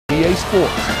EA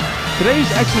Sports. Today's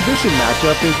exhibition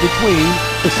matchup is between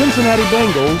the Cincinnati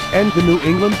Bengals and the New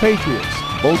England Patriots.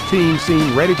 Both teams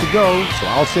seem ready to go, so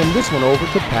I'll send this one over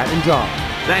to Pat and John.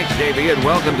 Thanks, JB, and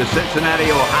welcome to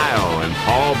Cincinnati, Ohio, and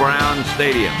Paul Brown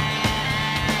Stadium.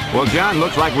 Well, John,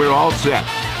 looks like we're all set.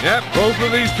 Yep, both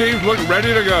of these teams look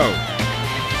ready to go.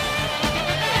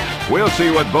 We'll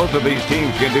see what both of these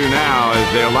teams can do now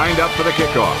as they're lined up for the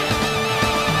kickoff.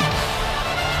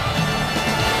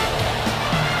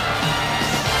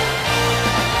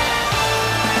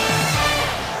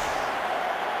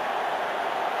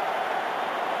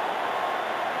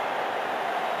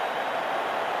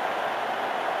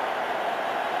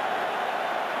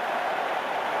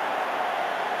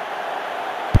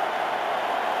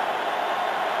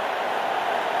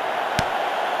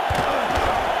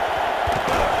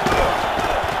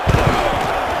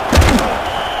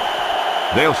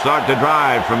 They'll start the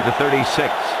drive from the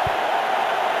 36.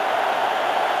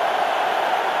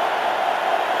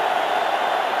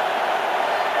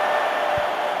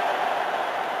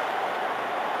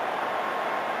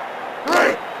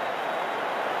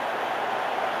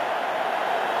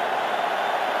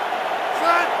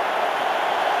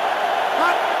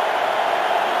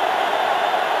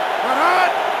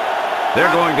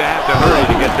 They're going to have to hurry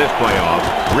to get this play off.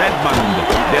 Redmond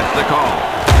gets the call.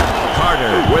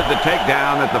 Carter with the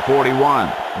takedown at the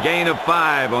 41. Gain of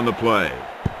 5 on the play.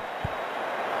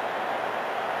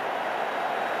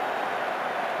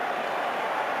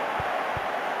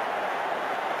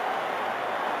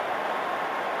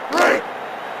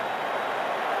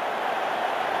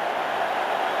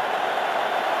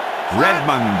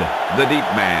 Redmond, the deep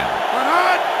man.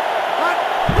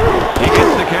 He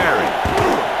gets the carry.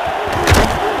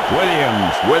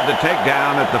 Williams with the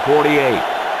takedown at the 48.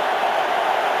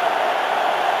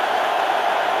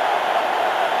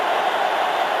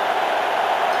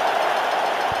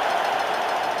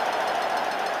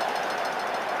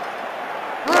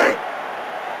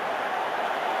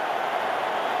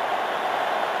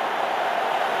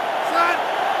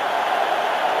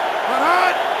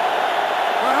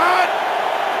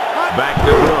 Back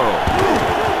to throw.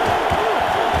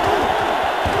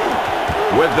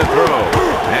 With the throw.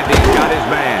 And he's got his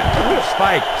man.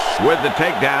 Spikes with the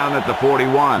takedown at the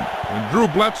 41. When Drew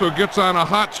Bledsoe gets on a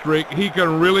hot streak, he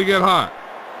can really get hot.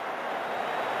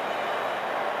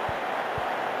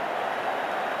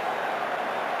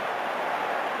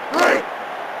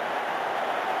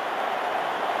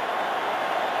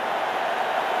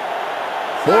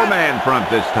 Four-man front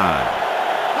this time.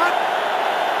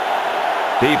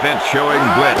 Defense showing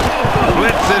blitz.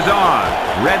 Blitz is on.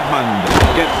 Redmond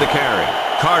gets the carry.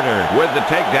 Carter with the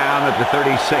takedown at the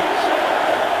 36.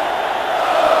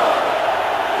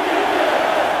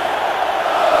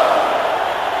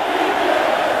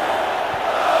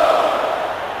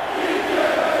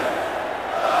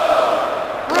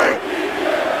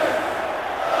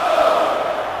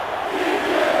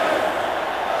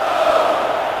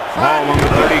 Ball on the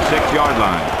 36-yard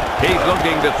line. He's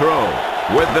looking to throw.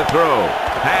 With the throw.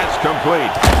 Pass complete.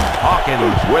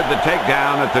 Hawkins with the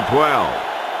takedown at the 12.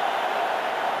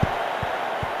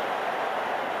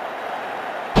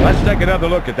 Let's take another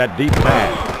look at that deep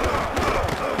pass.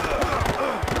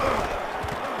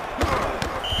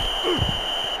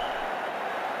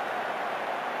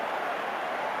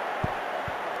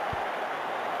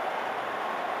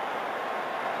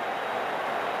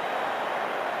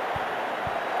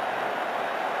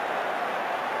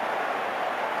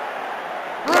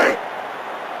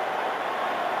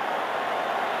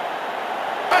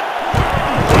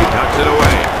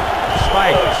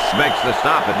 Makes the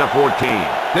stop at the 14.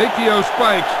 Dakio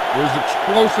Spikes was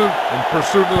explosive in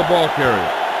pursuit of the ball carrier.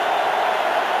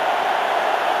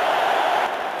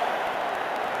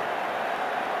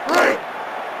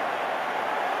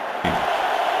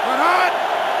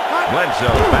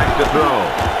 Bledsoe back to throw.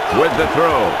 With the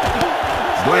throw.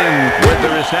 Glenn with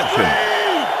the reception.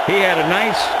 He had a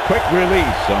nice quick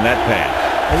release on that pass.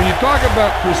 And when you talk about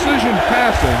precision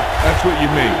passing, that's what you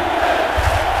mean.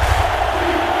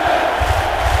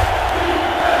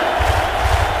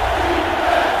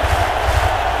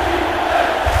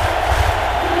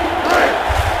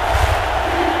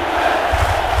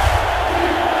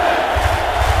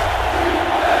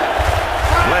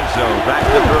 Back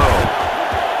to throw.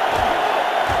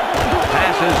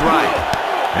 Pass is right.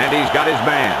 And he's got his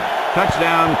man.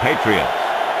 Touchdown, Patriots.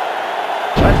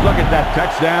 Let's look at that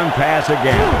touchdown pass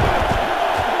again.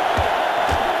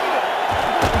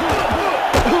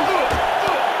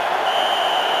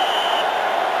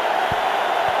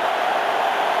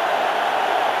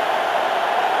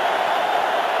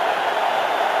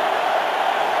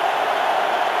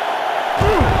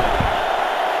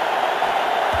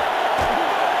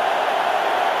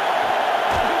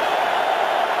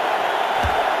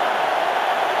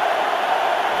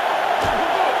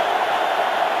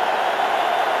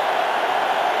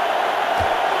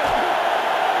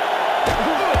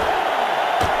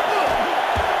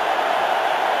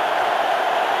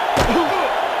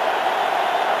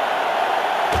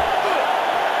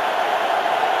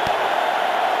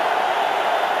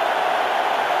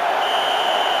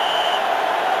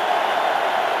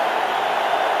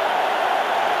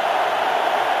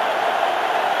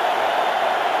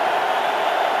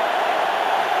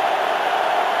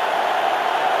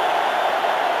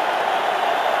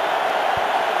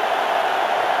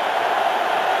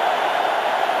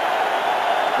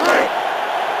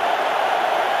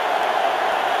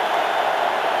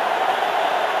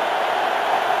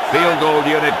 field goal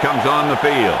unit comes on the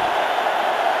field.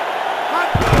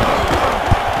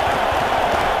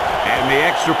 And the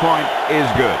extra point is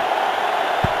good.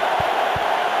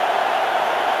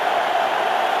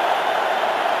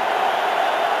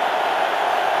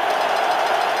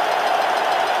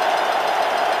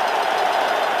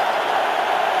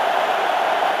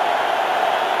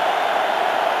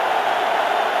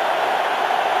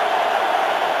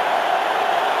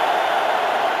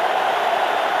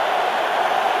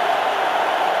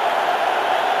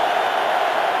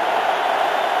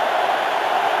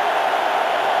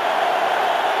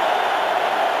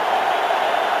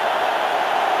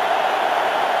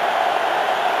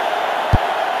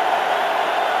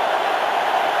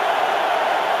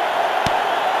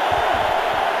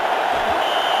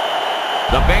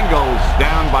 The Bengals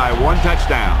down by 1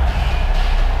 touchdown.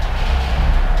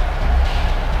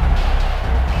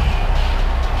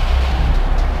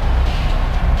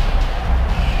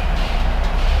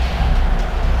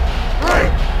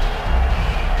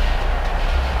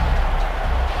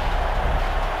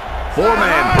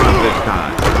 Four-man front this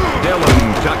time.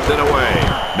 Dillon tucks it away.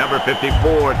 Number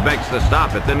 54 makes the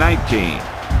stop at the 19.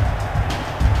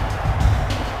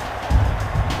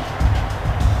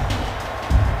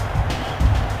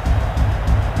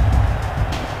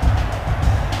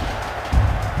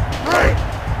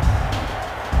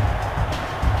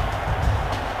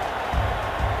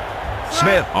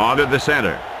 Smith onto the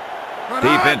center.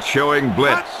 Defense showing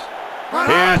blitz.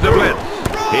 Here's the blitz.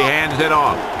 He hands it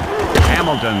off.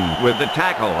 Hamilton with the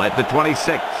tackle at the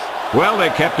 26. Well, they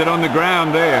kept it on the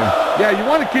ground there. Yeah, you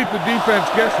want to keep the defense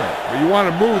guessing, but you want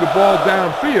to move the ball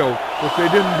downfield, which they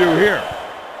didn't do here.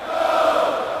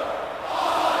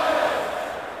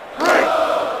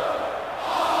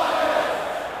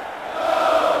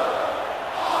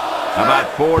 About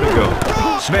 4 to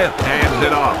go. Smith hands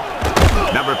it off.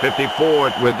 Number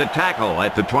 54 with the tackle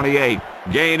at the 28.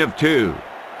 Gain of 2.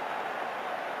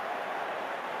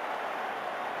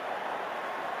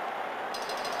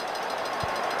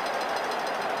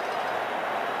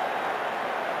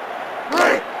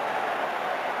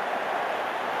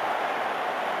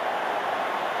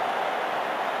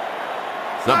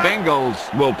 The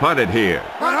Bengals will punt it here.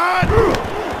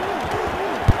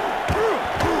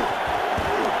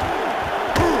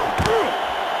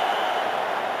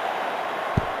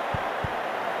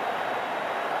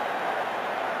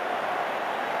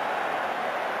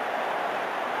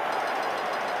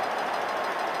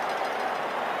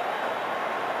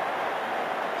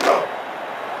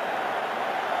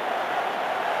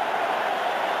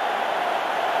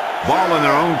 Ball on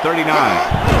their own 39.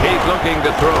 He's looking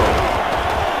to throw.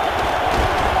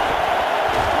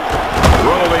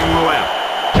 Rolling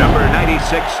left. Number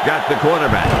 96 got the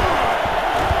quarterback.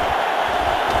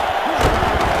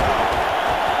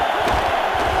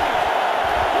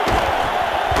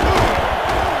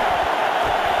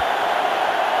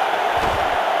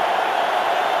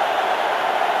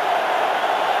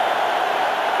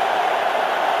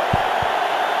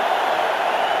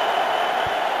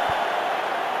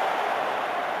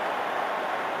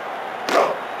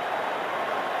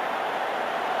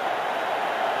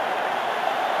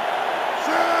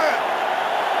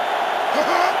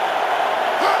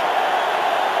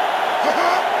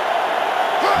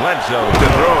 Bledsoe to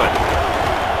throw it.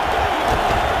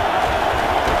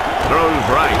 Throws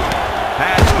right.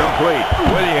 Pass complete.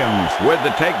 Williams with the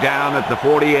takedown at the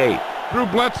 48. Drew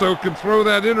Bledsoe can throw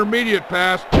that intermediate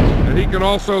pass, and he can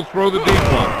also throw the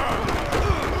deep one.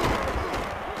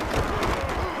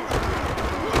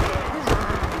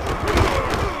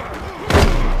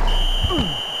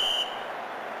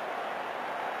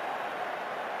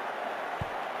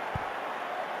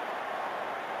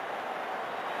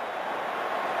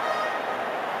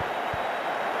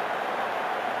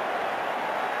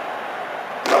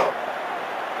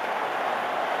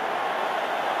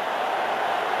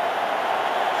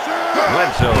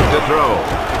 Bledsoe to throw.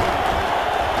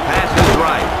 Pass is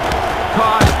right.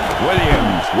 Caught.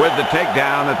 Williams with the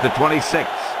takedown at the 26.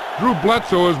 Drew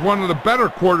Bledsoe is one of the better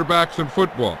quarterbacks in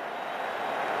football.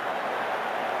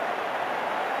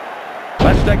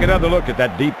 Let's take another look at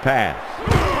that deep pass.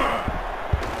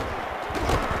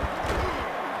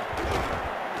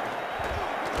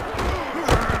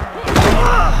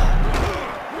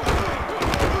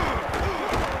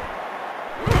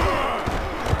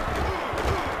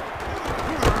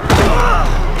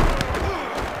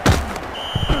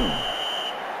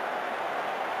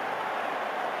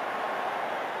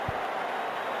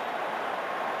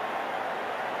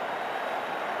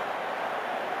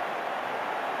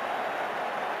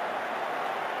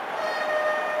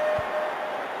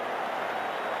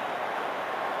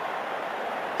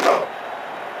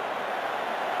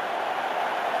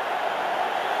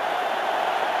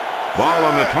 Ball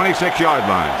on the 26-yard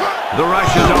line. The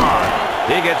rush is on.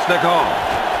 He gets the call.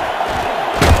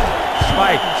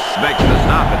 Spikes makes the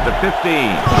stop at the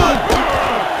 15.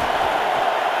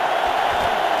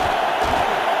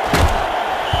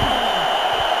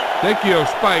 Takeo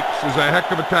Spikes is a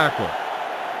heck of a tackler.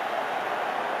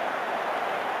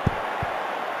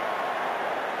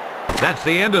 That's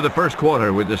the end of the first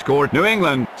quarter with the score New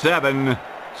England 7,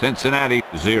 Cincinnati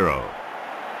 0.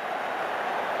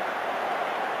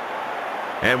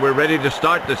 And we're ready to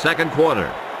start the second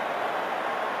quarter.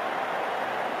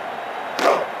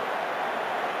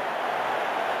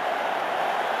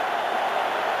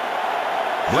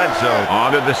 Bledsoe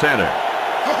onto the center.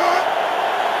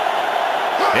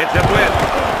 It's a blitz.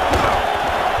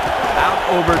 Out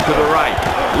over to the right.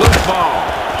 Loose ball.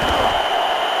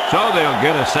 So they'll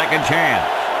get a second chance.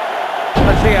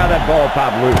 Let's see how that ball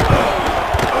popped loose.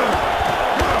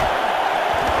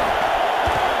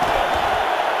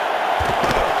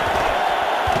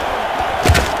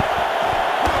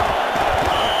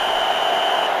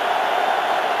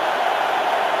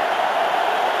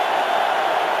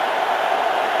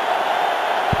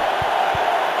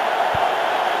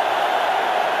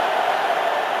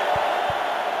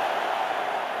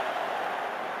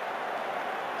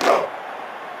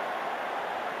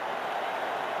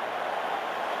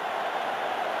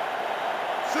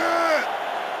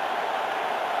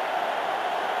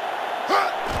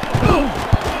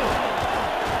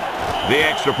 The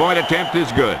extra point attempt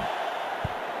is good.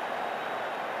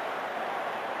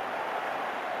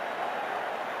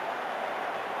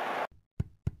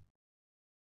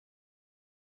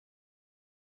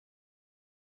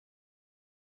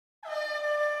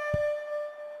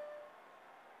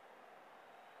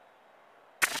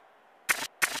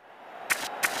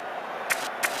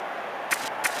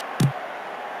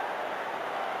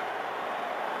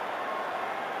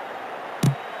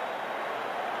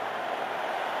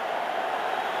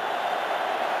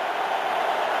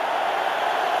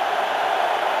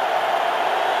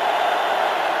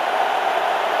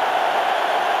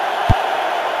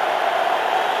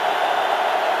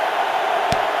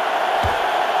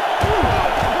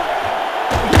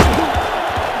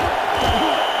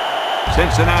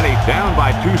 Cincinnati down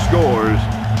by 2 scores.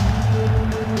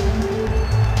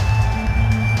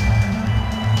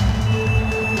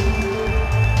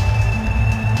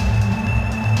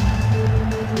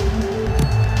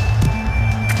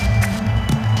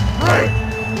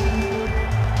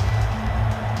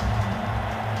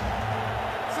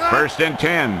 First and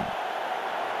 10.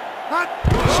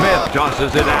 Smith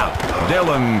tosses it out.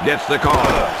 Dillon gets the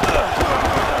call.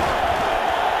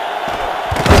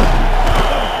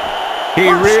 He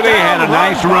really had a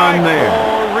nice run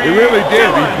there. He really did.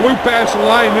 He blew past the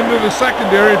line into the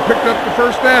secondary and picked up the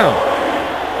first down.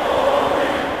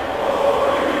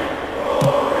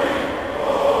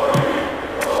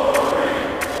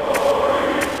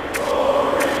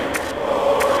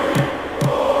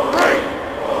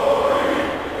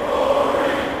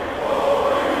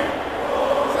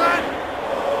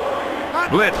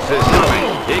 Blitz is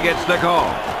coming. He gets the call.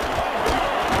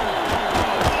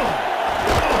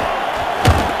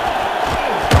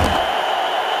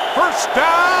 First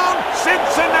down,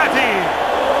 Cincinnati.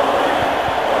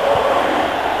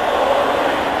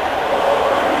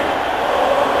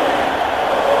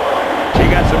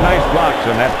 He got some nice blocks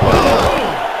on that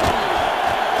play.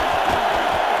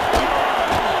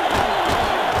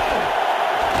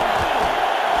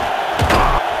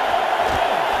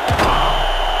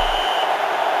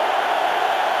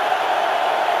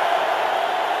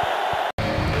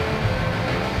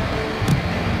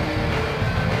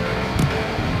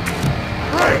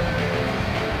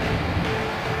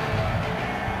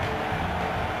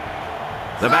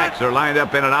 The backs are lined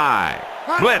up in an I.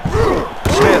 Blitz.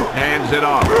 Smith hands it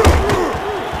off.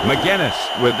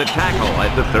 McGinnis with the tackle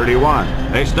at the 31.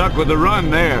 They stuck with the run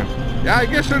there. Yeah, I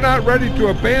guess they're not ready to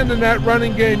abandon that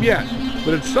running game yet.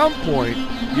 But at some point,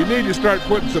 you need to start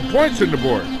putting some points in the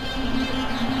board.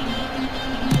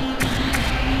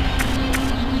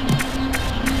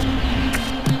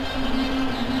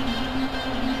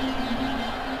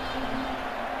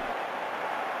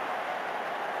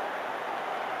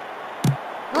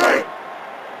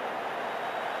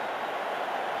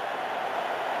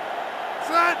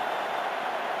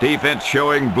 Defense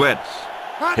showing blitz.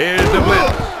 Here's the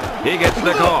blitz. He gets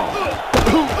the call.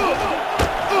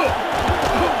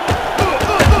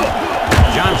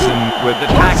 Johnson with the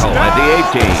tackle at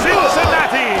the 18.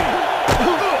 Cincinnati.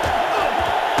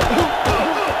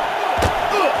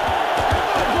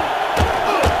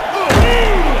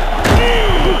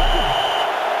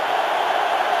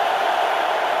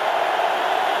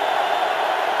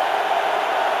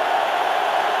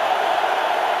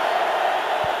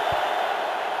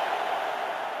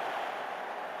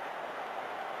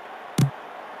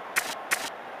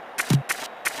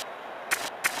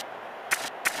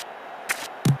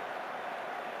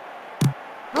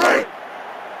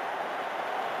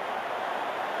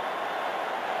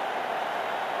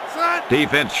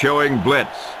 Defense showing blitz.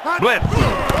 Blitz.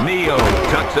 Neal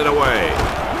tucks it away.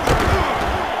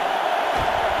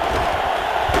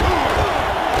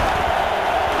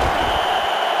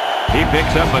 He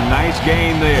picks up a nice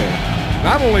gain there.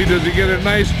 Not only does he get a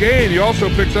nice gain, he also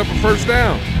picks up a first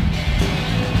down.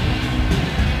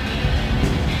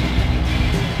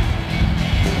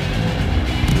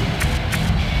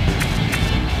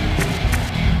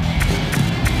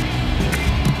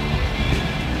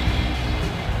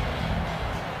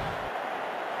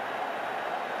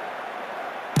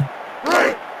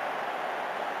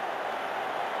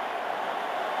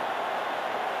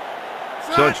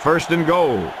 So it's first and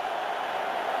goal.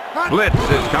 Blitz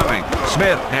is coming.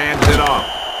 Smith hands it off.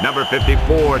 Number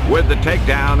 54 with the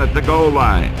takedown at the goal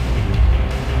line.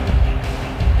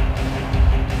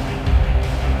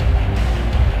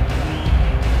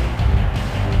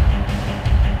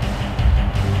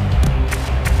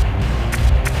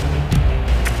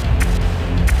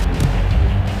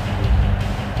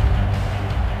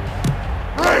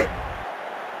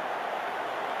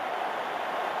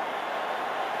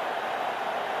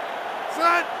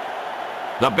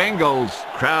 The Bengals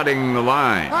crowding the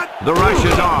line. The rush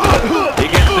is on. He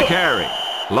gets the carry.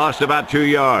 Lost about 2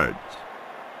 yards.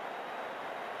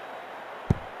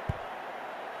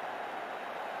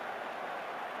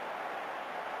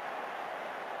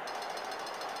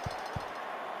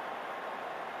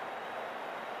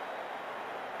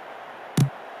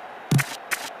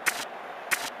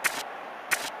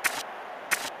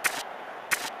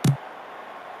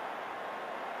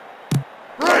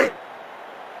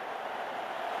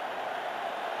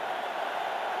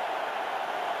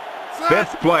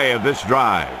 Fifth play of this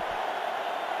drive.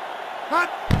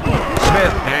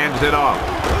 Smith hands it off.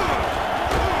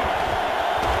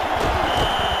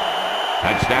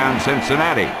 Touchdown,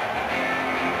 Cincinnati.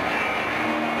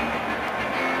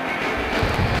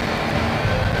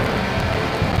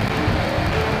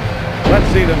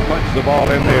 Let's see them punch the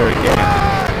ball in there again.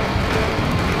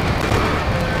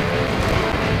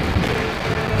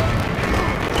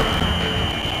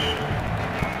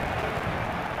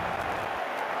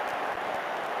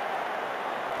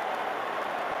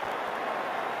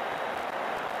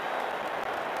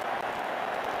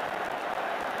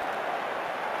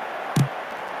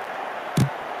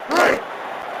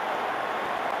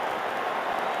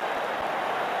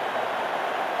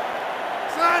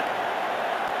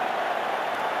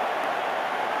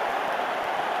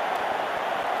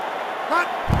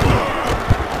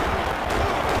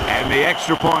 And the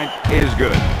extra point is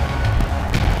good.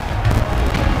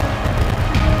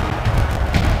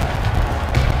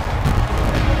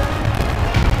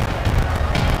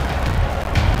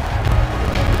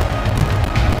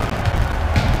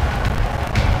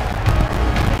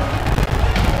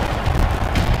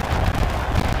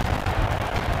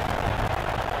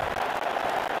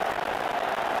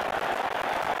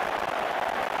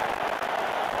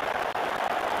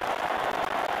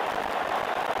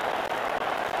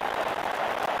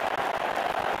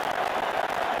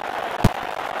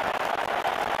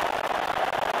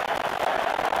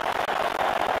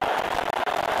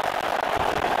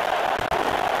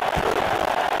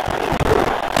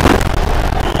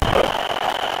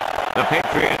 The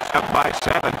Patriots up by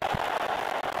 7.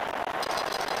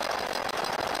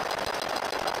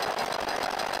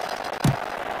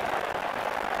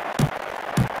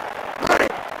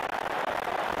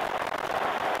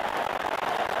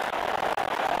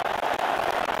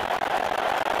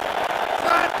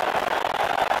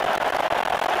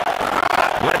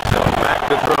 Bledsoe back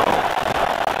to throw.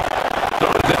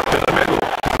 Throws it to the middle.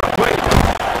 Wait.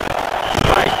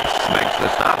 Strikes makes the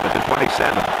stop at the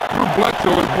 27. Bledsoe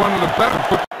is one of the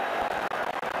better.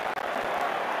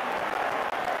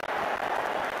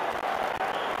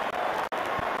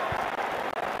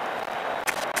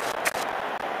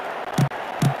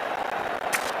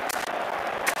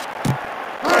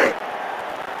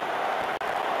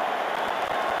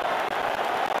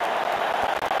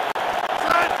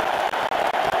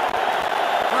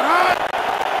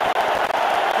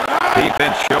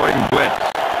 Defense showing blitz.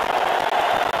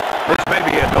 This may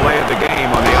be a delay of the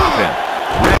game on the offense.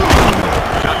 Rick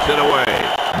tucks it away.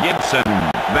 Gibson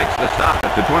makes the stop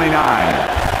at the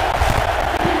 29.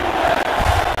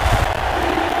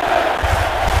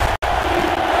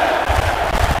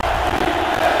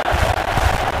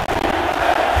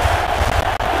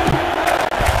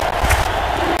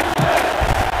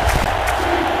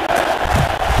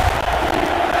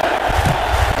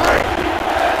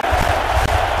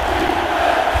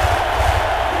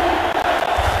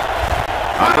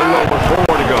 Up a little with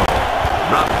 4 to go.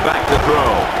 Drops back to throw.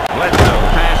 Bledsoe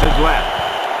passes left.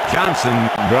 Johnson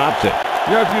drops it.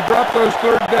 Yeah, if you drop those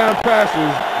third down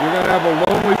passes, you're going to have a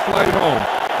lonely flight home.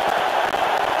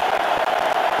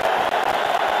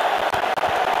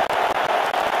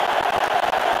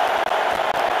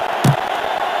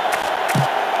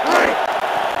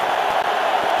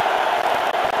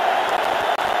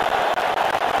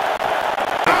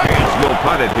 Patriots will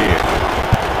punt it here.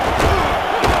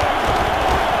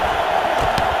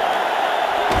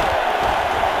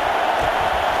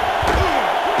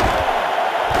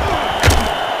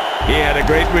 He had a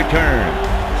great return.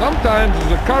 Sometimes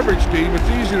as a coverage team, it's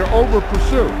easy to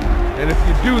over-pursue. And if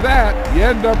you do that, you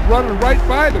end up running right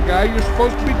by the guy you're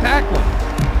supposed to be tackling.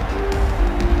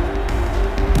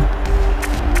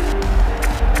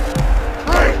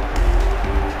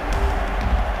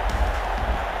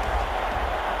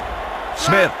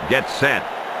 Smith gets set.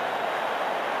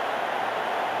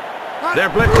 They're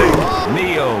blitzing.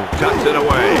 Neal tucks it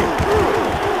away.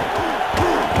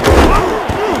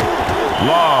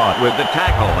 Law with the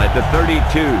tackle at the 32.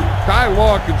 Ty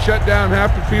Law can shut down half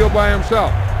the field by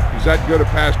himself. He's that good a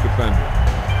pass defender.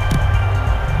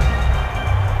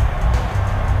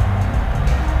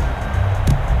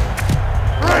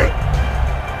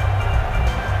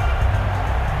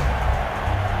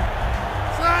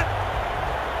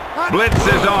 Blitz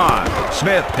is on.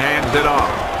 Smith hands it off.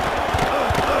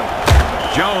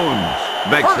 Jones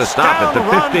makes the stop at the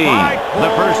 15.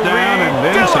 The first down and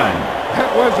then some.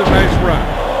 That was a nice run.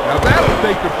 Now that'll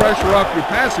take the pressure off your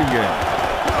passing game.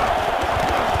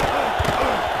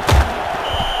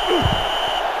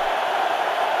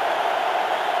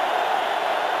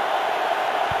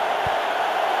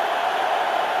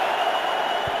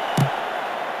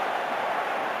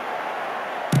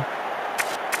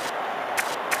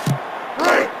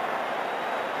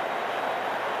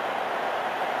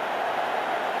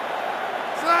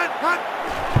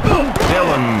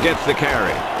 Dillon gets the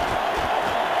carry.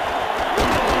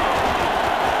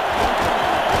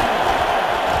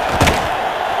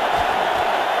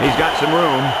 He's got some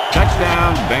room.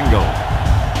 Touchdown, Bengals.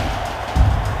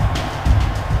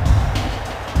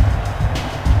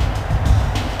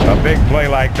 A big play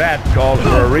like that calls for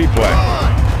a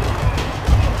replay.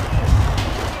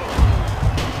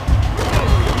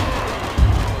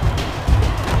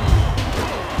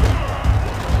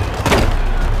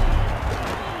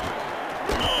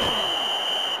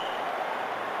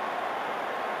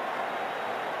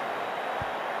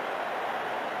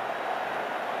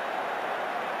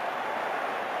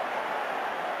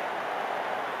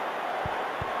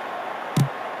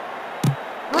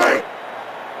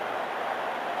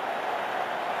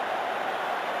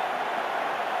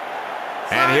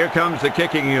 And here comes the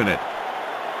kicking unit.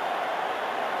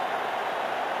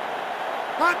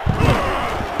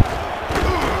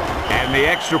 And the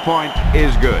extra point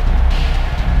is good.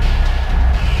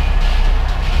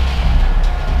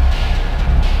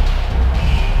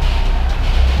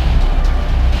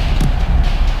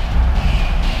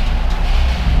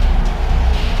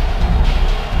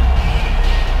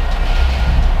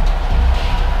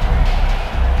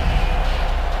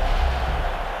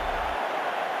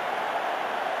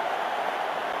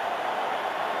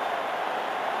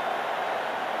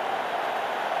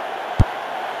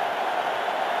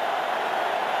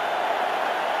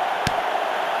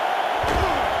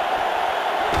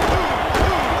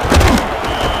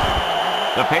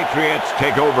 The Patriots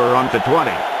take over on the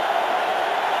 20.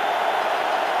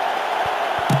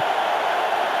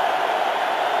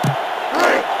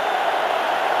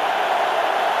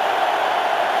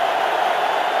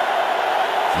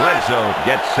 Bledsoe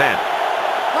gets set.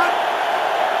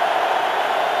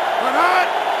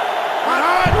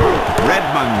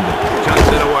 Redmond chucks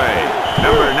it away.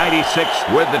 Number 96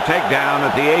 with the takedown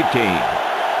at the 18.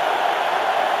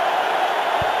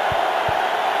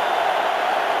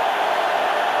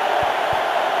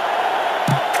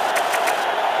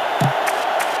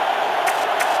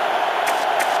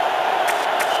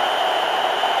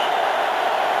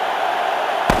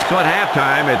 So at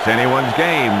halftime, it's anyone's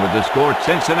game with the score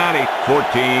Cincinnati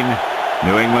 14,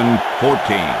 New England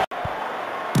 14.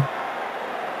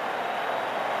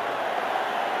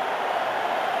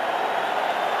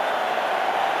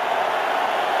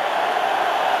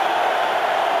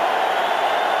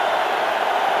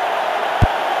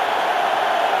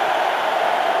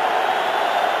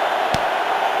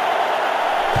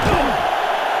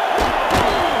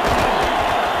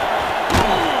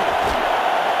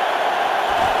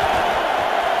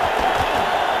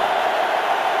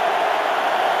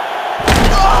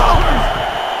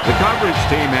 The coverage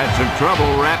team had some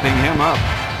trouble wrapping him up.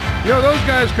 You know, those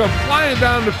guys come flying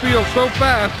down the field so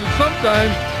fast that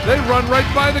sometimes they run right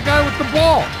by the guy with the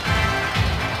ball.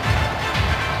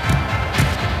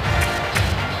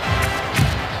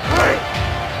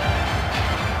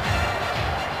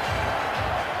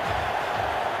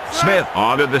 Smith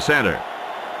onto the center.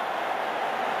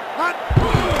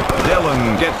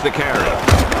 Dillon gets the carry.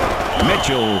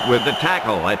 Mitchell with the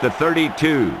tackle at the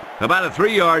 32. About a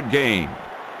 3-yard gain.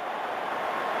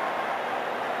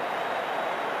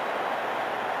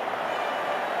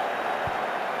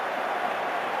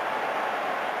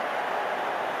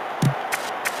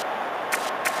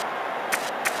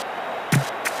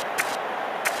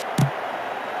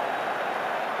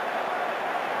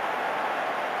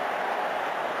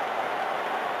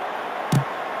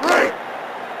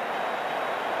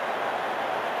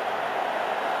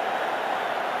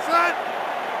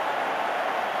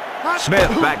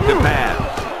 Smith back to pass.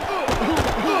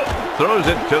 Throws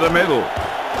it to the middle.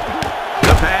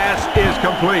 The pass is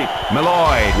complete.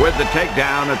 Malloy with the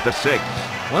takedown at the 6.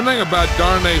 One thing about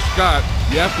Darnay Scott,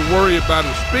 you have to worry about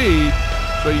his speed,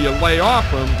 so you lay off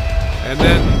him, and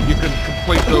then you can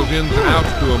complete those ins and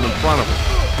outs to him in front of him.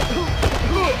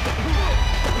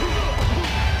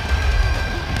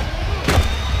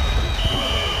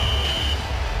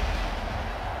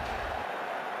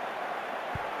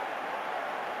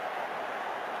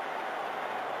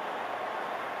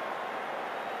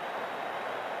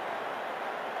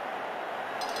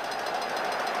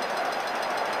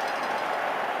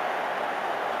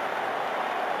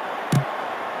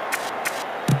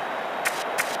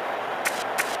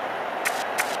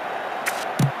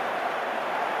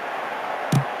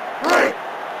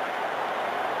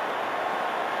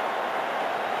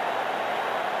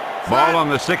 Ball on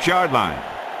the 6-yard line.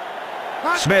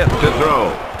 Smith to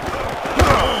throw.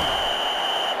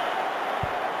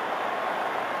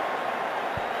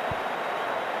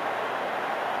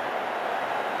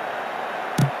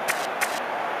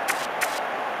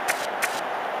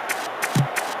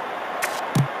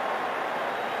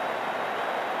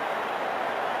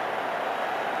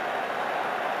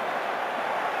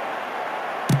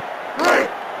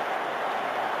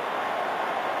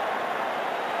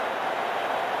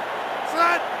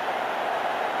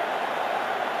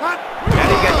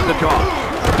 The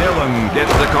toss. Dillon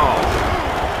gets the call.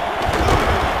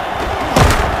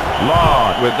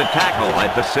 Law with the tackle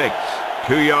at the 6.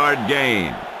 2-yard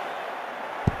gain.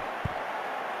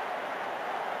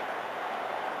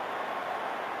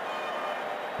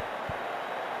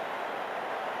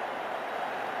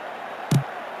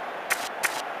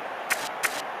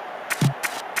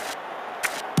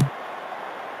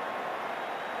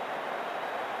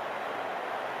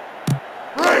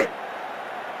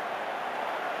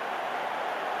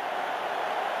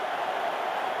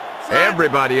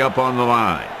 Everybody up on the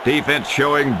line. Defense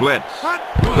showing blitz.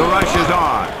 The rush is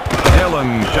on.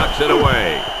 Dillon chucks it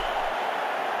away.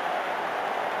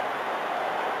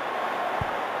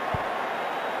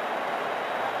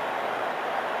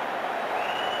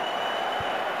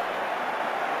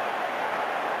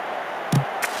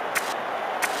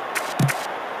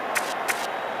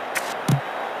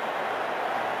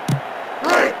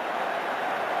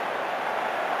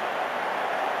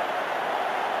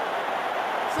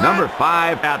 Number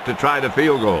 5 out to try the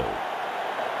field goal.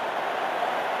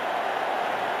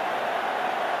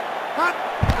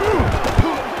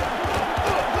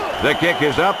 The kick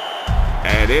is up,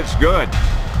 and it's good.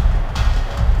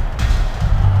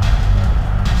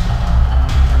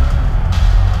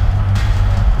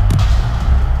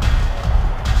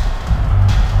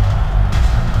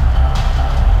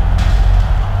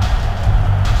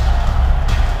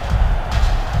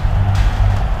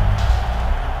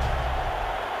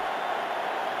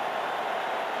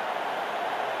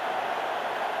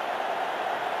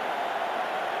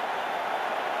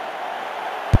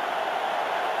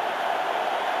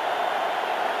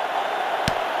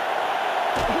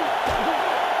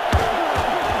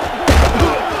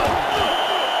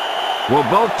 Well,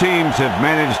 both teams have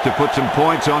managed to put some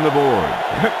points on the board.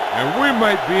 And we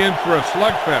might be in for a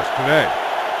slugfest today.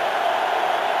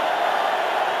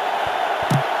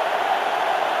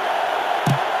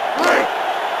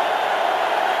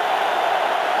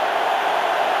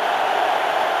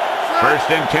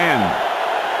 First and 10.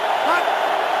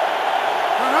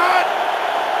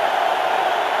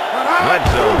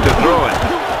 Bledsoe to throw it.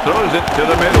 Throws it to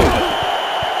the middle.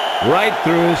 Right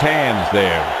through his hands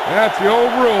there. That's the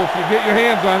old rule. If you get your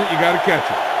hands on it, you got to catch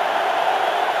it.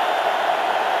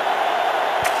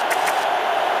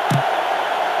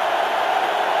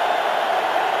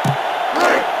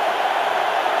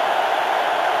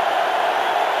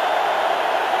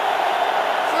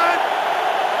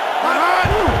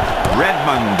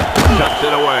 Redmond tucks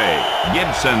it away.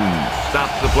 Gibson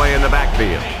stops the play in the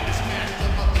backfield.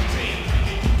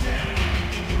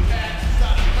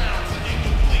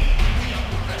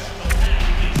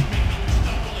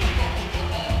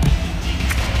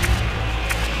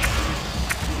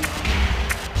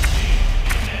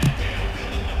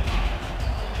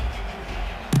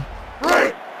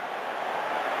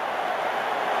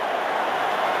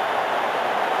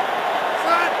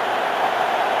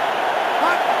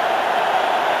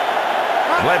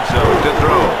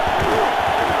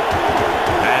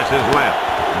 passes left.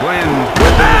 Glenn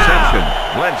with the reception.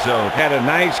 Bledsoe had a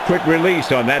nice quick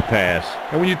release on that pass.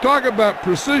 And when you talk about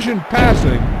precision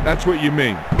passing, that's what you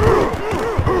mean.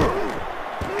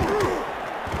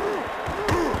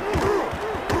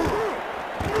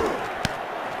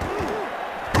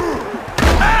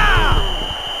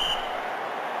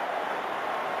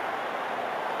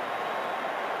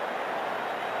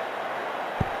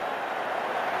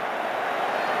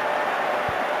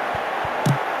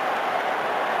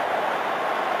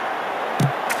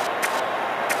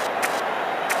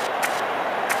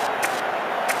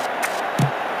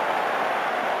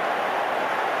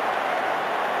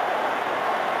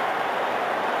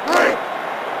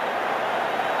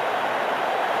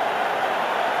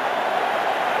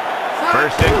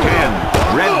 First and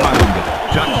 10.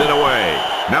 Redmond chucks it away.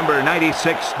 Number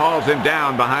 96 hauls him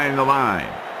down behind the line.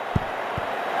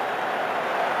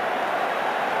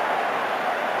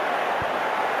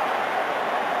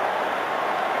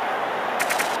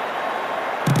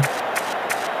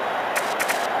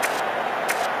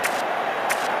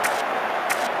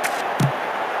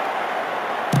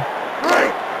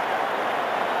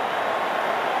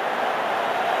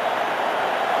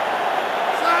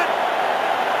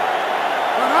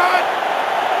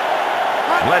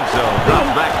 Bledsoe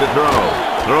drops back to throw.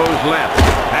 Throws left.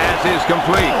 Pass is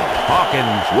complete.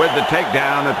 Hawkins with the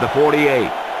takedown at the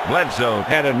 48. Bledsoe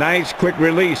had a nice quick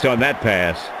release on that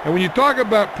pass. And when you talk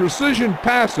about precision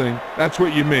passing, that's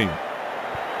what you mean.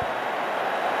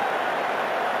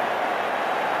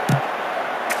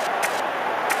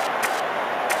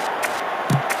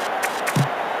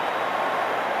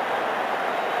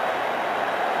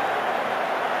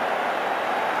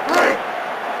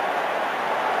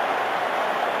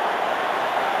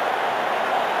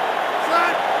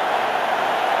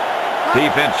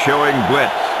 Defense showing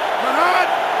blitz.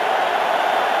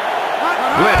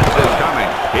 Blitz is coming.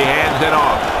 He hands it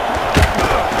off.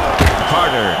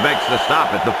 Carter makes the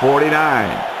stop at the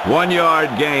 49. 1 yard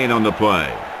gain on the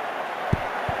play.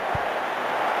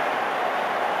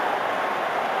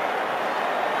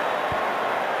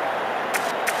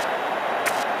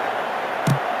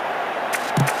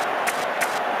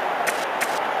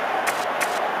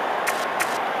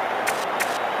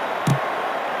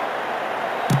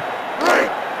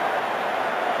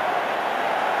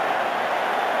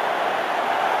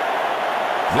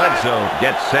 Bledsoe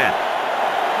gets set.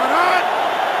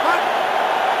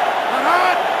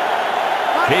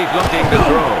 He's looking to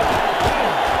throw.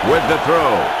 With the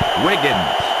throw, Wiggins,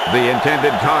 the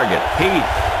intended target. Heath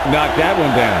knocked that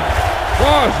one down.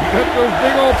 Paws, you got those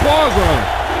big old paws on it.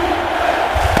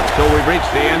 So we've reached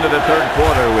the end of the third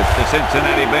quarter with the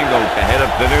Cincinnati Bengals ahead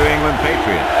of the New England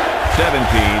Patriots,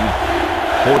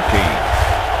 17-14.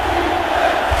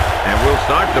 And we'll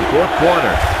start the fourth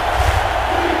quarter.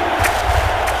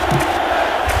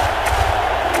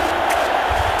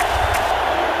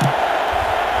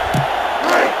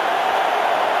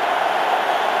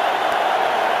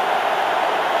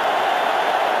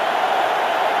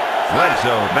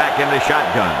 Bledsoe back in the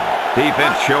shotgun.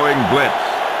 Defense showing blitz.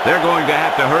 They're going to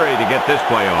have to hurry to get this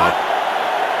play off.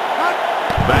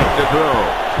 Back to throw.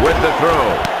 With the throw.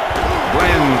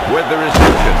 Glenn with the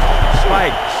reception.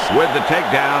 Spikes with the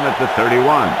takedown at the 31.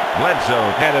 Bledsoe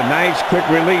had a nice quick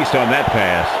release on that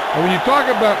pass. And when you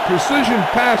talk about precision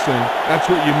passing,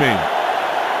 that's what you mean.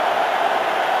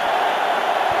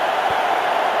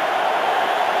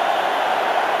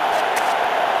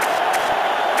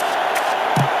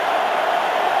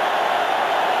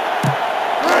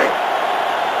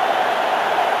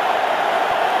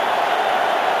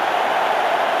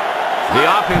 The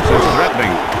offense is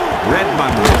threatening.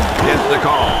 Redmond gets the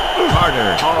call.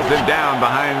 Carter hauls him down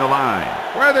behind the line.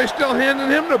 Why are they still handing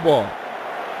him the ball?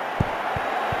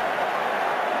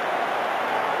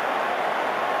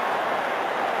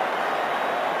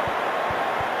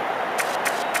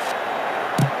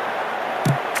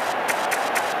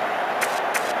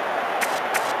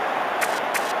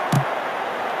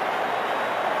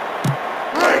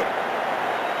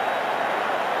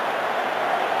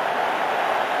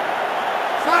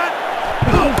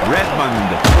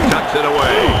 Redmond tucks it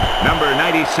away. Number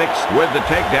 96 with the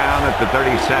takedown at the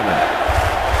 37.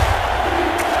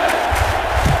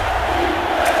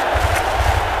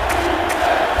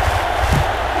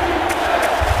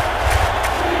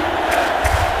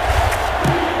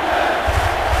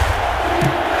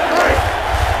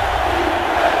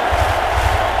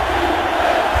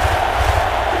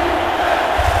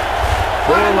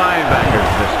 Full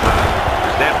linebackers this time.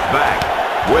 Steps back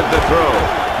with the throw.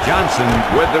 Johnson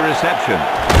with the reception.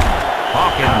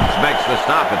 Hawkins makes the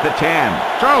stop at the 10.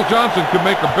 Charles Johnson could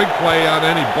make a big play on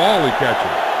any ball he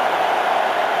catches.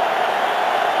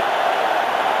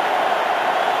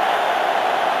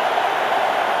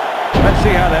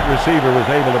 Yeah, that receiver was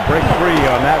able to break free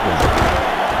on that one.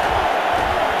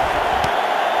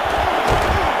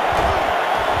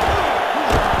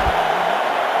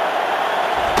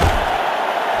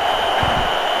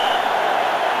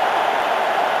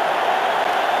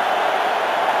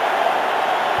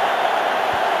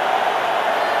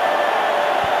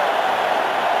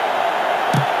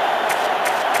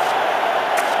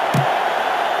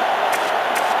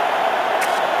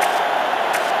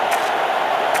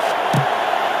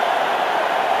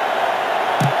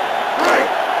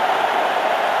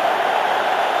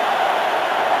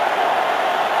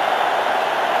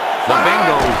 The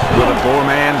Bengals with a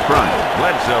four-man front.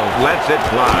 Bledsoe lets it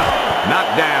fly.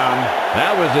 Knocked down.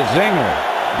 That was a zinger.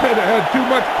 It had too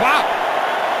much pop.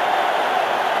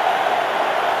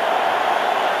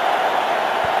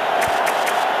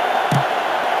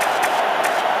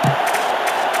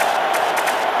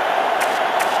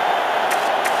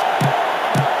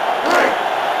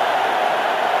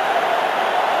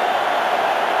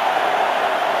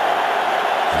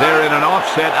 They're in an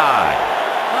offset eye.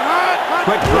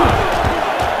 Quick drop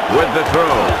with the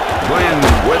throw. Glenn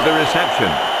with the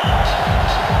reception.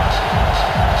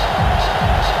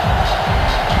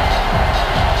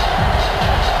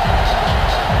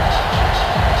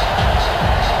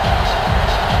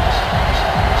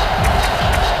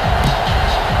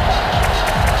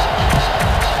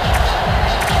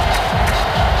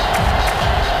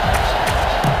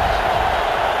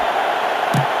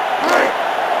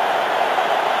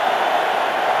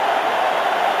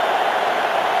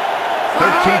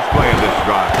 Play of this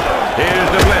drive.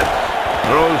 Here's the blitz.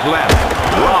 Throws left.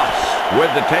 Ross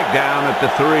with the takedown at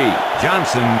the 3.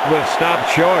 Johnson was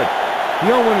stopped short.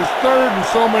 You know, when it's third and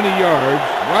so many yards,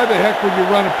 why the heck would you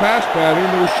run a pass pattern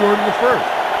that was short of the first?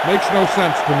 Makes no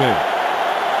sense to me.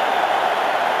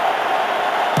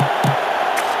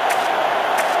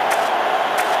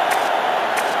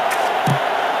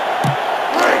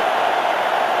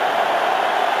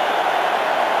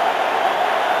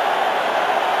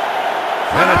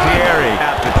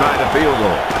 To try the field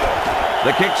goal.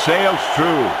 The kick sails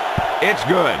true. It's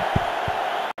good.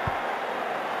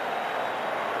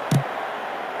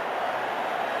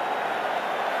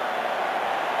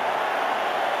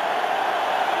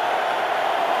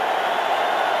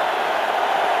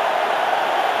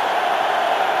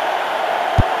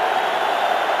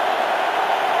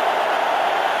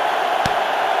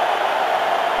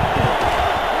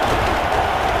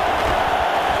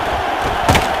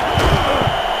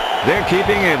 They're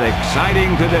keeping it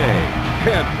exciting today.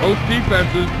 And both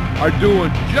defenses are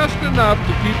doing just enough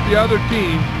to keep the other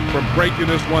team from breaking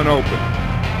this one open.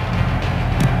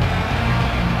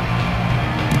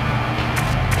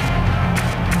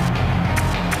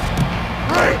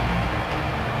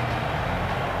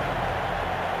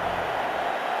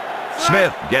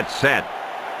 Smith gets set.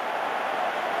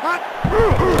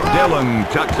 Dillon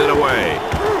tucks it away.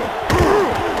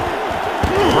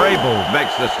 Vrabel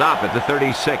makes the stop at the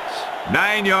 36.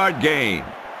 9-yard gain.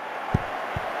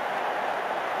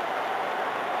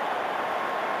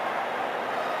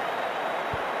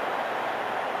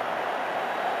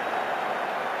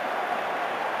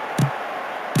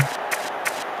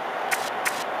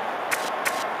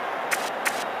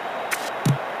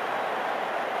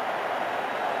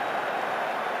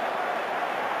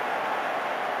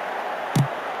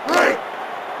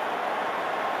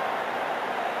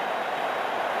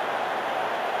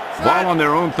 Ball on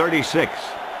their own 36.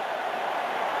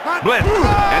 Blitz,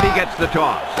 and he gets the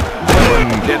toss.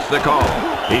 Dillon gets the call.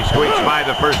 He squeaks by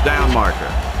the first down marker.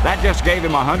 That just gave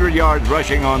him 100 yards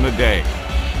rushing on the day.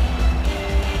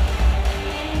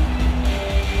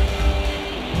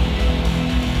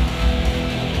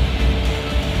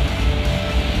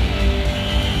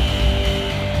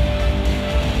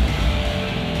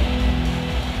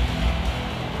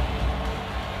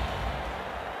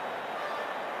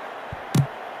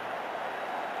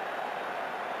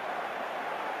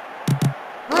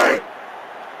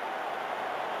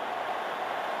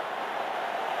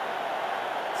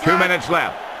 Two minutes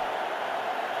left.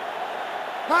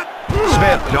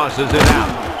 Smith tosses it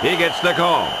out. He gets the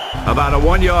call. About a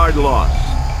 1-yard loss.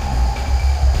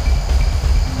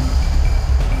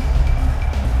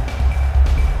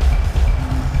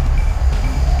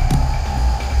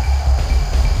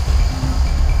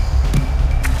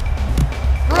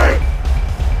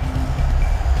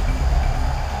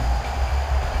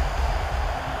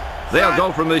 They'll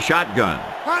go from the shotgun.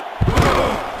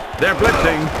 They're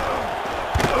blitzing.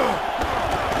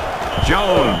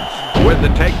 Jones with the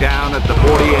takedown at the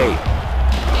 48.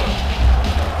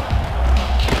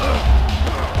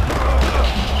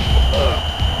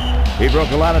 He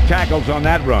broke a lot of tackles on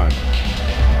that run.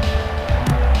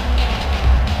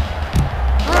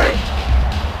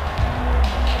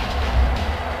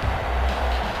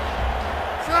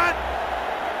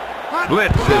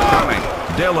 Blitz is coming.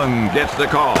 Dillon gets the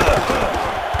call.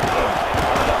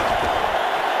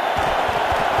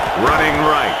 Running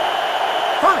right.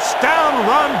 First down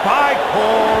run by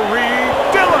Corey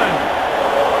Dillon.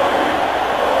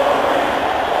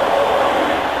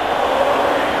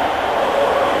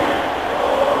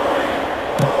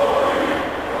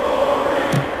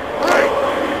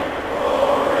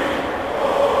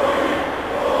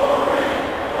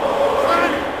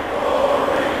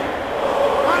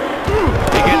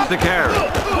 The carry.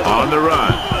 On the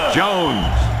run. Jones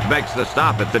makes the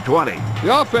stop at the 20.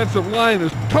 The offensive line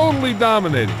is totally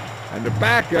dominating, and the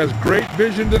back has great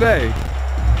vision today.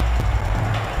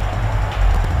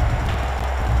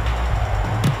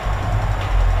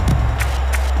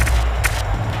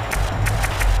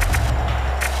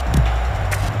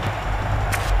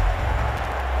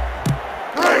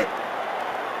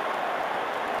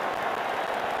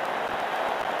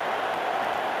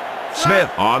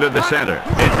 Smith onto the center.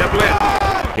 It's a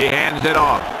blitz. He hands it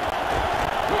off.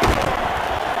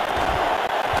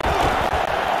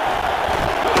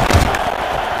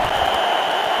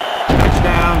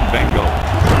 Touchdown, Bengals.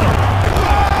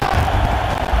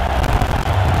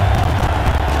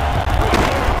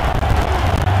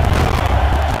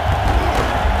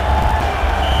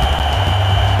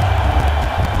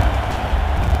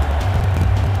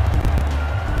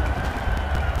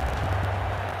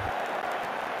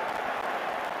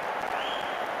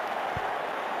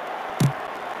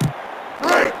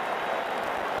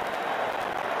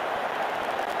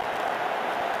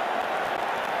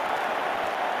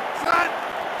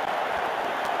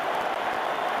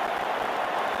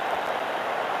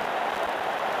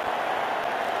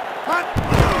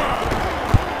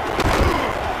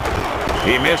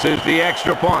 He misses the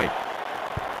extra point.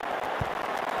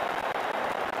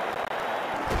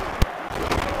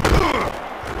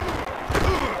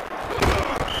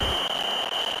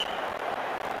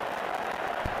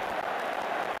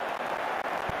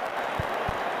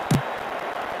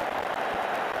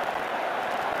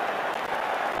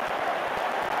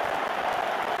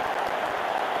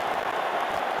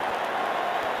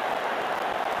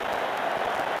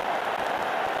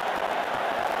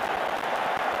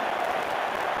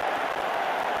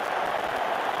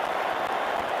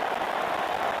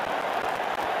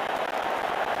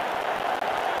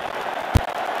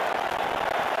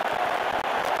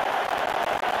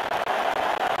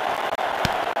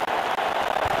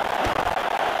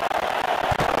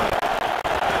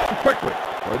 Quickly,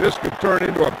 or this could turn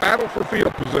into a battle for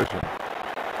field position.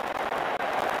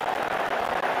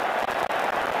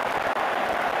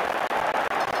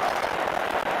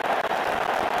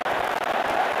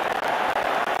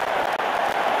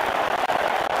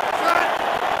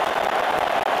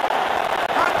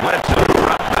 Bledsoe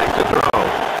drops back to throw.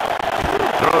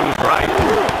 Throws right.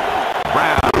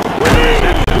 Brown with the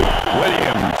reception.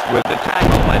 Williams with the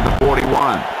tackle at the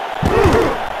 41.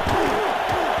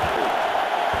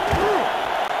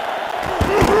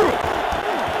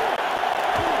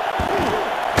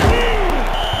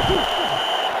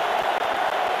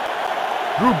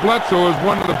 Drew Bledsoe is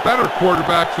one of the better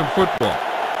quarterbacks in football.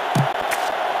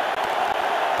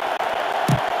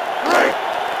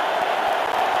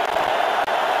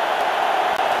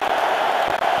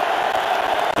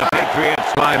 The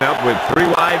Patriots line up with 3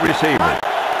 wide receivers.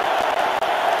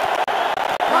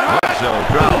 Bledsoe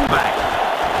drops back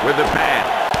with the pass.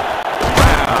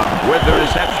 Brown with the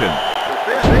reception.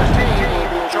 This team will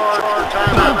be charged for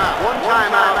timeout. One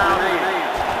timeout remaining.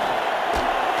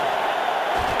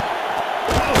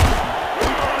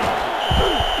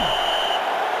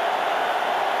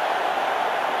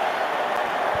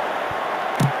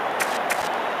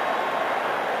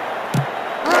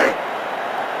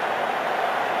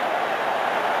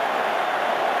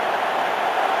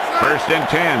 First and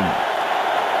 10.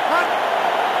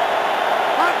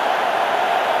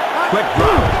 Quick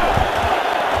drop.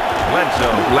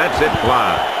 Bledsoe lets it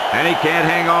fly, and he can't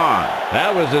hang on.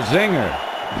 That was a zinger.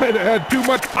 It had too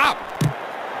much pop.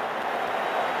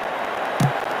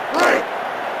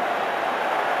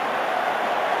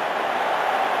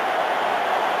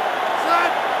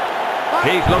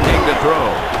 He's looking to throw.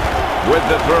 With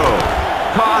the throw.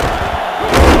 Caught.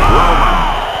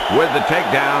 Roman with the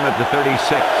takedown at the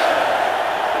 36.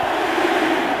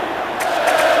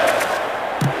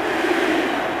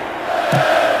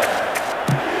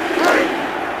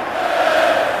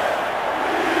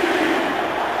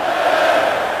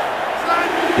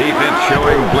 Defense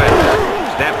showing blitz.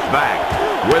 Steps back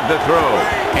with the throw.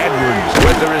 Edwards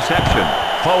with the reception.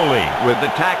 Foley with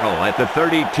the tackle at the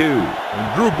 32.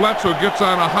 When Drew Bledsoe gets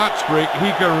on a hot streak,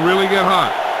 he can really get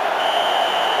hot.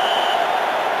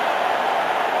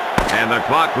 And the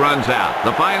clock runs out.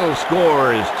 The final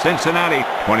score is Cincinnati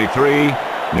 23,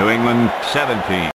 New England 17.